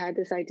 Gino, you had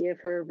this idea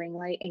for a ring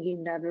light and you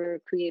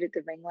never created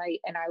the ring light,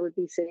 and I would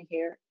be sitting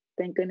here,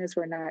 thank goodness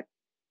we're not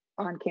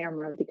on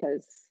camera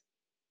because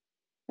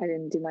I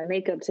didn't do my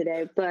makeup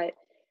today, but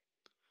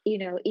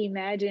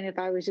imagine if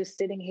I was just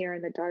sitting here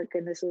in the dark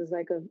and this was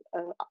like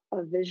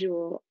a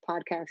visual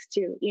podcast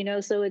too,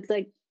 so it's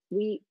like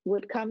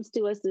what comes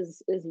to us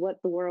is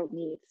what the world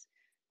needs.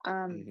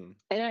 And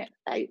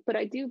but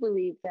I do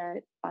believe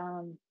that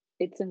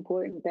it's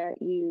important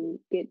that you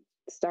get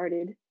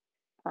started.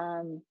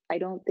 I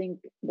don't think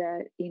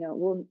that,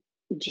 we'll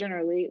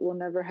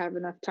never have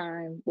enough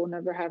time. We'll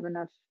never have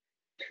enough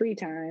free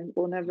time.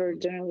 We'll never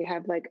generally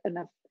have like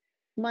enough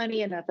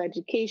money, enough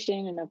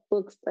education, enough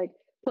books. Like,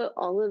 put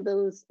all of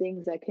those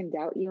things that can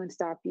doubt you and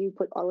stop you,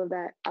 put all of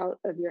that out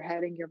of your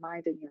head and your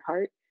mind and your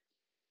heart.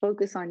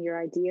 Focus on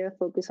your idea,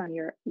 focus on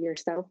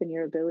yourself and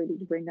your ability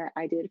to bring that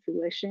idea to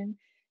fruition,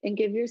 and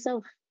give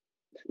yourself,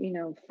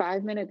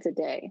 5 minutes a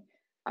day.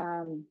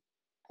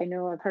 I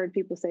know I've heard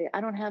people say,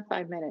 I don't have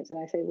 5 minutes.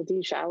 And I say, well, do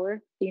you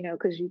shower?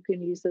 Because you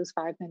can use those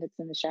 5 minutes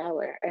in the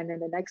shower. And then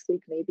the next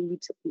week, maybe you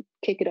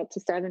kick it up to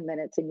 7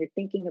 minutes and you're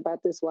thinking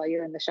about this while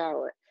you're in the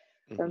shower.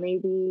 Or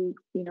maybe,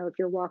 if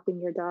you're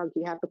walking your dog,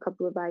 you have a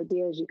couple of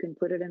ideas, you can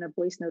put it in a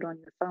voice note on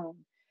your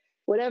phone.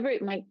 Whatever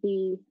it might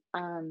be,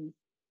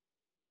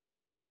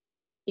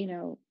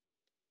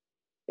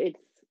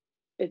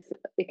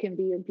 it can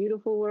be a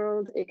beautiful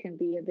world. It can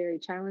be a very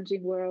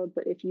challenging world.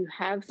 But if you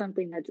have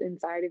something that's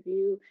inside of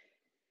you,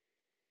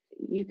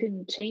 you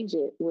can change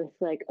it with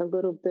like a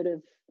little bit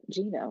of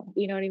Gino,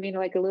 you know what I mean?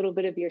 Like a little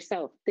bit of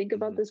yourself. Think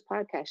about this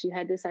podcast. You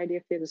had this idea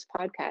for this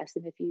podcast.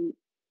 And if you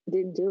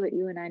didn't do it,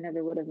 you and I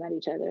never would have met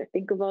each other.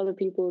 Think of all the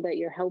people that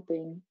you're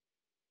helping,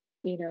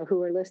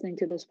 who are listening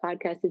to this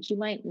podcast that you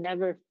might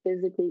never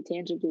physically,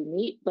 tangibly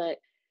meet, but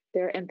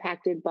they're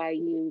impacted by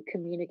you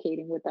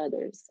communicating with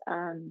others.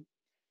 I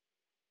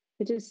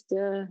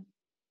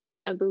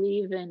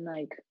believe in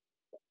like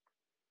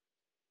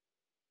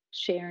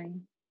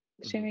sharing.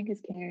 Sharing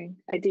is caring.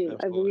 I do.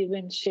 Absolutely. I believe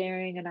in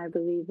sharing, and I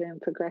believe in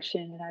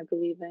progression, and I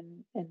believe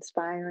in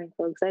inspiring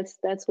folks.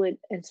 That's what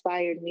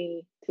inspired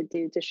me to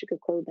do District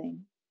of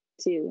Clothing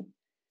too.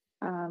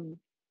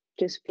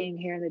 Just being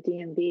here in the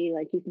DMV,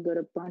 like you can go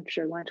to brunch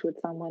or lunch with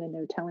someone and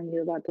they're telling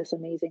you about this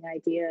amazing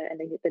idea, and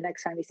then the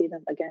next time you see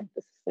them, again,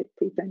 this is like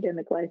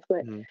pre-pandemic life,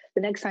 but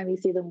the next time you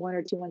see them 1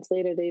 or 2 months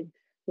later, they've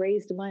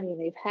raised money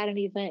and they've had an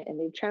event and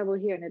they've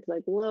traveled here, and it's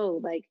like, whoa,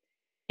 like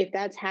if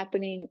that's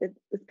happening,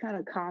 it's kind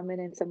of common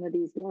in some of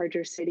these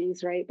larger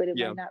cities, right? But it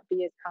might not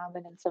be as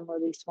common in some of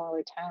these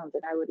smaller towns.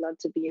 And I would love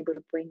to be able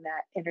to bring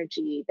that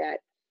energy,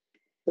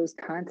 those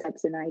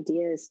concepts and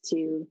ideas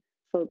to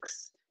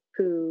folks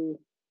who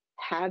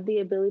have the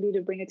ability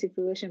to bring it to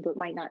fruition, but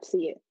might not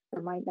see it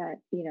or might not,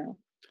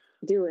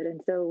 do it.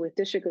 And so with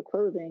District of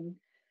Clothing,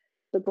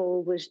 the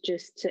goal was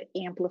just to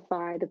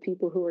amplify the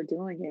people who are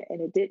doing it. And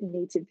it didn't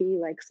need to be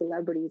like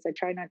celebrities. I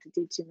try not to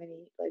do too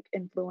many like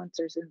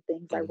influencers and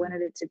things. I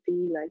wanted it to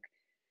be like,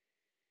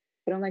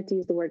 I don't like to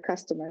use the word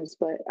customers,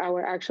 but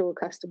our actual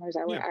customers,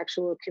 our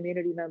actual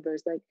community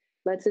members. Like,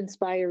 let's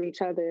inspire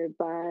each other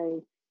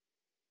by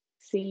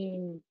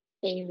seeing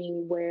Amy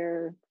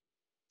wear,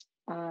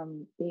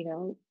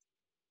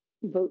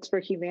 votes for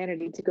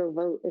humanity to go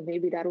vote. And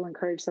maybe that'll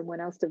encourage someone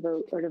else to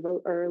vote or to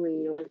vote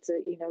early, or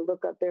to,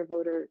 look up their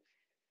voter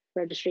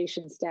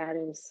registration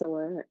status.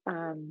 Or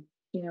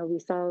we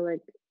saw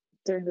like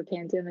during the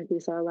pandemic, we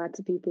saw lots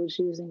of people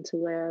choosing to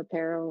wear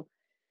apparel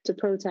to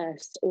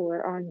protest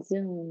or on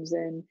Zooms.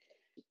 And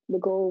the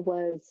goal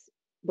was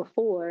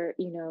before,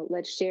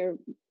 let's share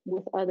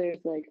with others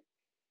like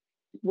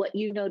what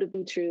you know to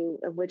be true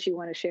and what you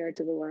want to share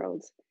to the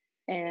world.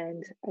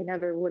 And I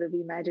never would have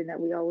imagined that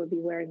we all would be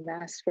wearing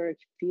masks for a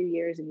few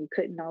years and you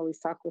couldn't always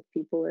talk with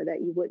people, or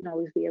that you wouldn't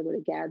always be able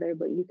to gather,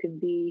 but you can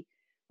be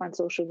on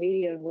social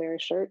media and wear a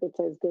shirt that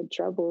says Good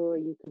Trouble, or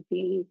you could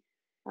be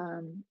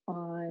on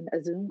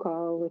a Zoom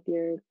call with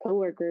your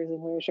coworkers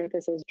and wear a shirt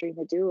that says Dream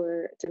a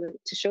Doer,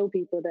 to show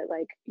people that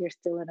like you're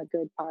still in a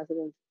good,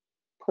 positive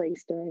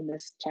place during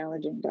this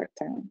challenging, dark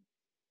time.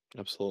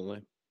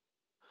 Absolutely.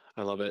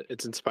 I love it.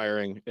 It's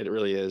inspiring. It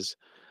really is.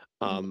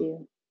 Thank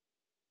you.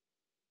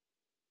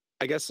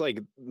 I guess like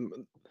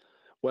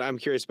what I'm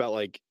curious about,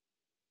 like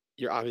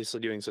you're obviously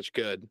doing such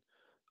good.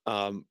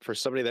 For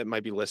somebody that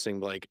might be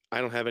listening, like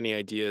I don't have any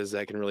ideas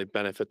that can really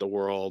benefit the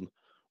world,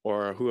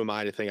 or who am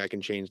I to think I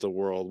can change the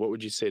world? What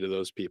would you say to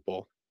those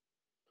people?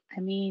 I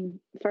mean,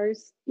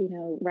 first,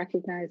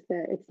 recognize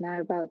that it's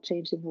not about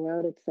changing the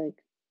world. It's like,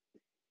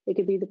 it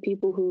could be the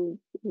people who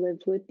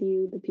lived with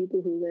you, the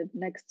people who live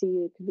next to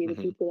you. It could be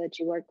the people that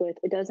you work with.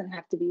 It doesn't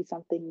have to be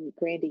something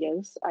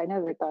grandiose. I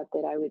never thought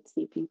that I would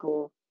see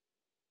people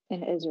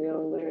in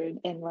Israel or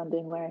in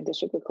London wearing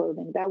District of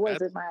Clothing. That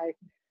wasn't my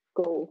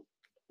goal.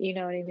 You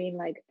know what I mean?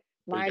 Like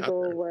my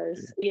goal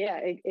was,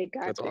 it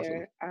got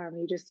there. Awesome.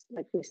 You just,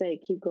 like we say,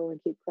 keep going,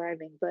 keep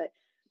climbing. But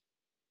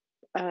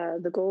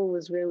the goal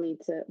was really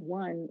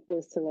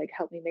was to like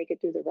help me make it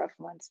through the rough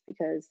months,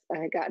 because I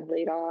had gotten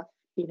laid off,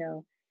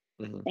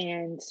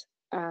 and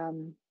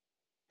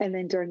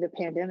then during the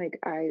pandemic,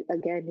 I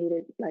again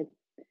needed like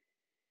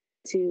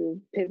to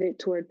pivot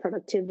toward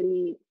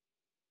productivity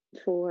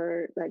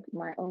for like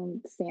my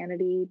own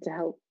sanity, to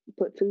help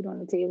put food on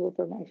the table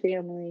for my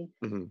family.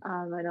 Mm-hmm.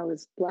 And I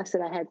was blessed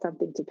that I had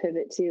something to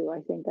pivot to.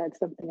 I think that's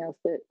something else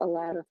that a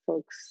lot of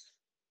folks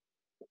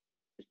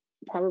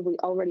probably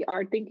already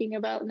are thinking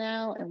about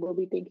now and will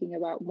be thinking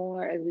about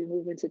more as we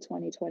move into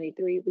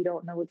 2023. We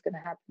don't know what's going to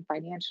happen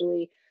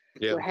financially.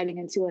 Yeah. We're heading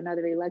into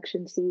another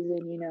election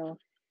season.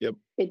 Yep.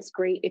 It's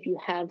great if you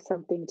have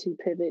something to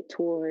pivot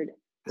toward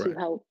to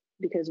help,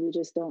 because we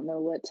just don't know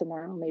what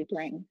tomorrow may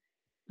bring.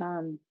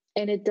 And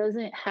it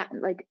doesn't have,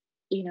 like,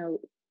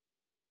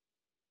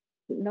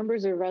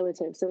 numbers are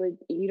relative. So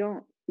you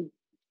don't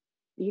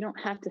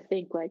have to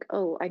think like,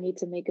 oh, I need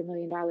to make $1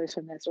 million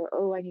from this, or,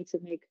 oh, I need to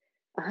make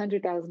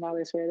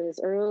 $100,000 for this,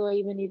 or, oh, I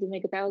even need to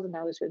make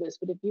 $1,000 for this.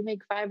 But if you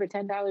make $5 or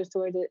 $10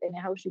 towards it, and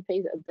it helps you pay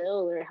a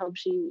bill, or it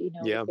helps you,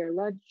 with your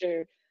lunch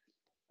or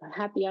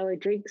happy hour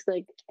drinks,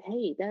 like,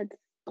 hey, that's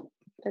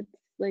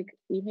like,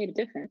 you made a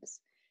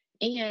difference.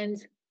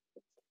 And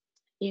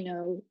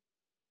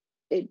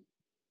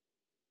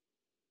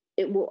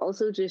it will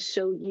also just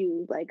show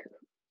you like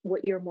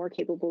what you're more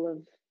capable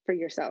of for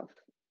yourself.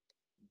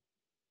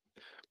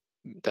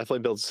 Definitely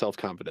builds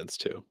self-confidence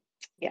too.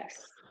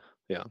 Yes.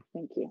 Yeah.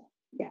 Thank you.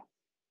 Yeah.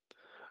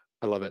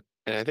 I love it.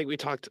 And I think we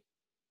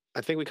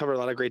covered a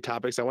lot of great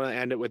topics. I want to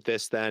end it with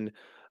this then.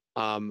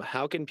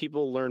 How can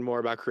people learn more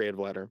about Creative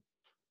Ladder?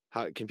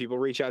 How can people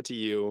reach out to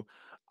you?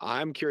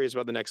 I'm curious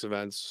about the next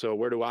events. So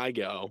where do I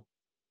go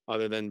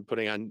other than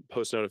putting on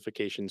post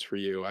notifications for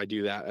you? I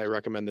do that. I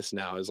recommend this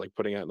now, is like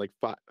putting out, like,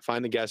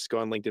 find the guests, go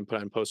on LinkedIn, put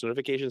on post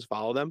notifications,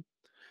 follow them.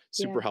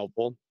 Super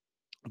helpful.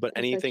 But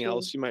anything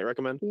else you might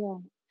recommend? Yeah.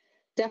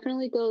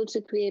 Definitely go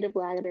to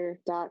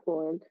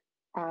creativeladder.org.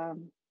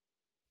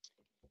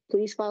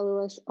 Please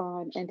follow us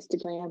on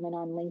Instagram and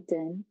on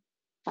LinkedIn.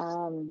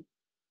 I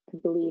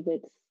believe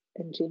it's,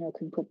 and Gino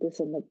can put this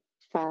in the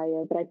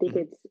bio, but I think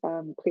it's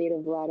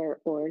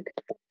creativeladder.org.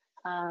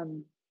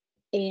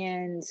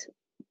 And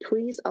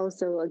please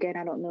also, again,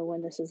 I don't know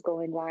when this is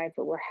going live,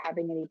 but we're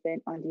having an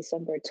event on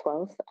December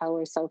 12th,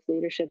 our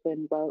self-leadership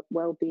and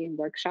well-being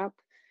workshop,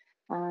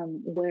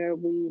 where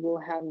we will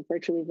have a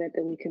virtual event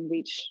that we can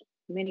reach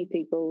many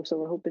people. So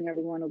we're hoping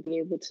everyone will be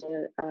able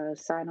to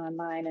sign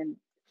online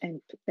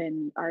and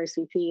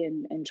RSVP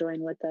and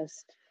join with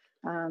us.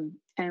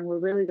 And we're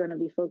really going to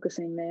be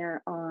focusing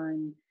there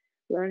on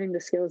learning the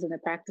skills and the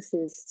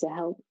practices to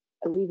help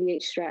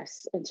alleviate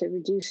stress and to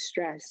reduce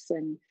stress,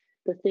 and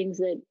the things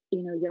that,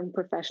 young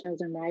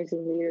professionals and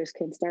rising leaders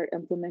can start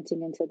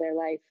implementing into their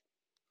life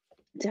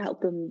to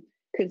help them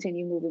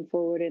continue moving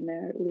forward in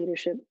their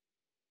leadership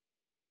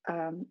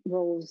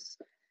roles.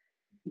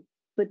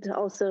 But to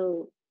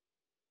also,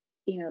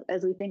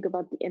 as we think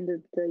about the end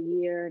of the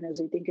year and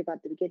as we think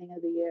about the beginning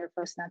of the year,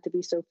 for us not to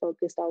be so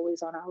focused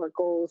always on our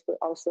goals, but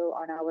also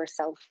on our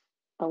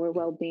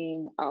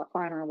well-being, on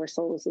our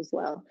souls as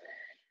well.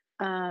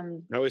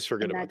 I always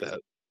forget about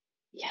that.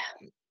 Yeah,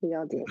 we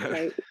all do,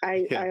 right?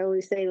 I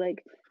always say,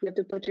 like, you have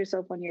to put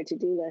yourself on your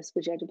to-do list,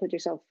 but you have to put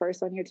yourself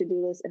first on your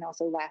to-do list and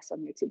also last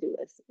on your to-do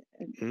list.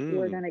 And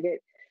we're going to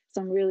get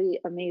some really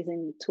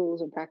amazing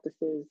tools and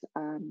practices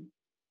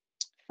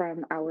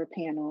from our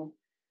panel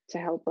to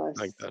help us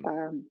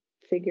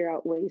figure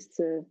out ways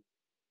to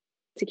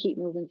keep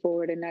moving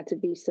forward and not to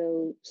be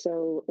so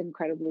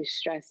incredibly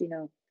stressed.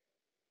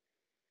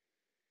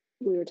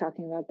 We were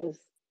talking about this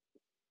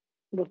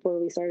before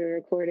we started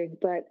recording,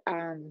 but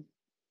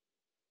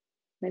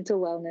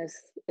mental wellness,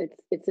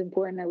 it's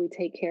important that we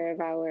take care of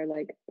our,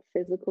 like,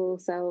 physical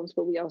selves,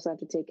 but we also have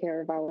to take care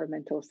of our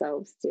mental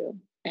selves too.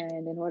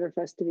 And in order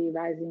for us to be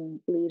rising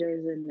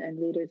leaders and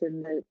leaders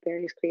in the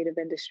various creative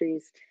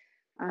industries,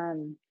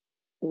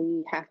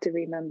 we have to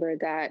remember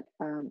that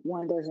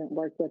one doesn't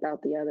work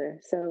without the other.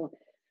 So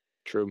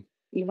true.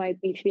 You might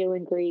be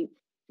feeling great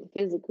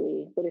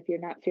physically, but if you're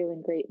not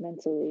feeling great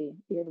mentally,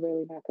 you're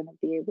really not going to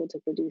be able to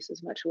produce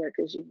as much work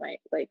as you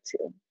might like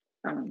to.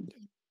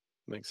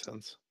 Makes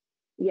sense.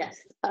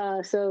 Yes.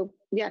 So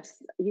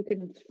yes, you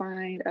can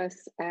find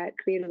us at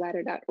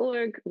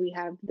creativeladder.org. We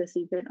have this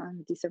event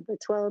on December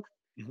 12th.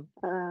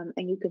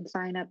 And you can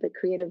sign up at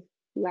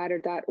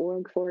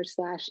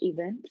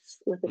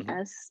creativeladder.org/events with an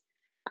S.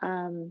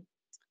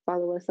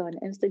 Follow us on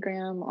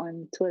Instagram,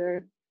 on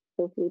Twitter.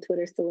 Hopefully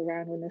Twitter's still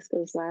around when this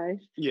goes live.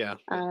 Yeah.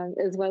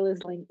 As well as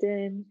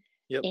LinkedIn.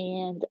 Yep.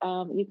 And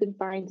you can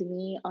find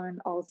me on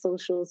all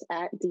socials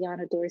at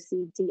Deonna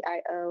Dorsey,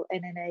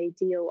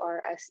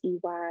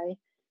 DIONNADORSEY.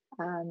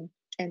 And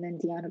then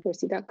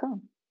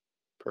DeonnaDorsey.com.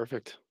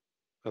 Perfect.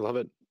 I love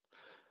it.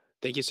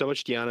 Thank you so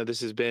much, Deonna. This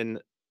has been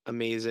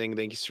amazing.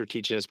 Thank you for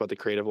teaching us about the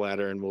Creative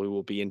Ladder, and we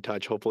will be in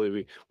touch. Hopefully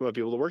we might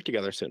be able to work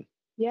together soon.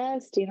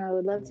 Yes, Gino, I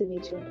would love to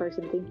meet you in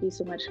person. Thank you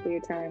so much for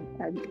your time.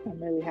 I'm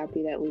really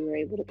happy that we were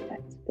able to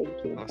connect.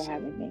 Thank you for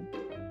having me.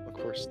 Of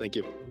course. Thank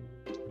you.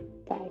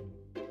 Bye.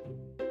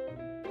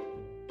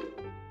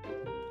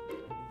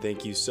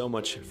 Thank you so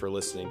much for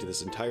listening to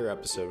this entire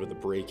episode of the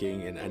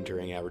Breaking and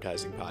Entering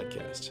Advertising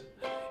podcast.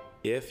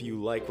 If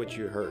you like what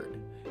you heard,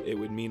 it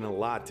would mean a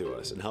lot to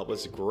us and help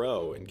us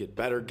grow and get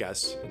better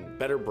guests and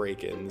better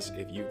break-ins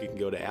if you can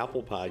go to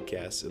Apple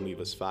Podcasts and leave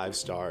us 5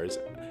 stars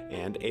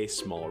and a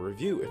small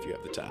review if you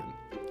have the time.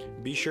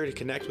 Be sure to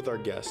connect with our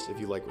guests if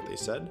you like what they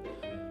said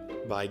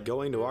by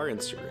going to our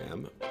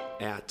Instagram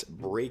at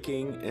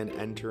Breaking and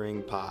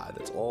Entering Pod.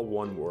 That's all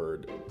one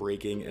word,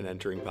 Breaking and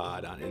Entering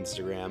Pod on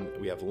Instagram.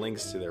 We have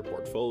links to their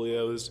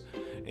portfolios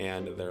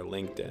and their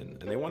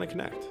LinkedIn, and they want to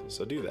connect,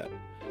 so do that.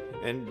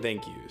 And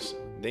thank yous.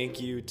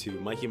 Thank you to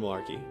Mikey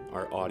Malarkey,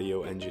 our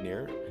audio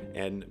engineer,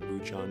 and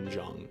Buchan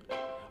Zhang,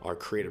 our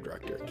creative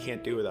director.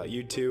 Can't do it without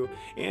you two,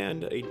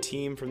 and a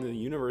team from the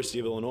University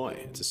of Illinois.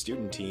 It's a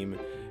student team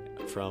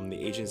from the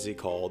agency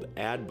called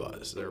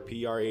AdBuzz. They're a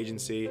PR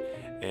agency,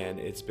 and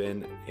it's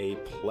been a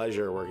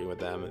pleasure working with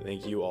them.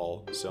 Thank you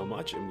all so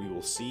much, and we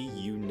will see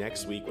you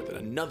next week with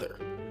another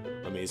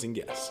amazing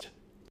guest.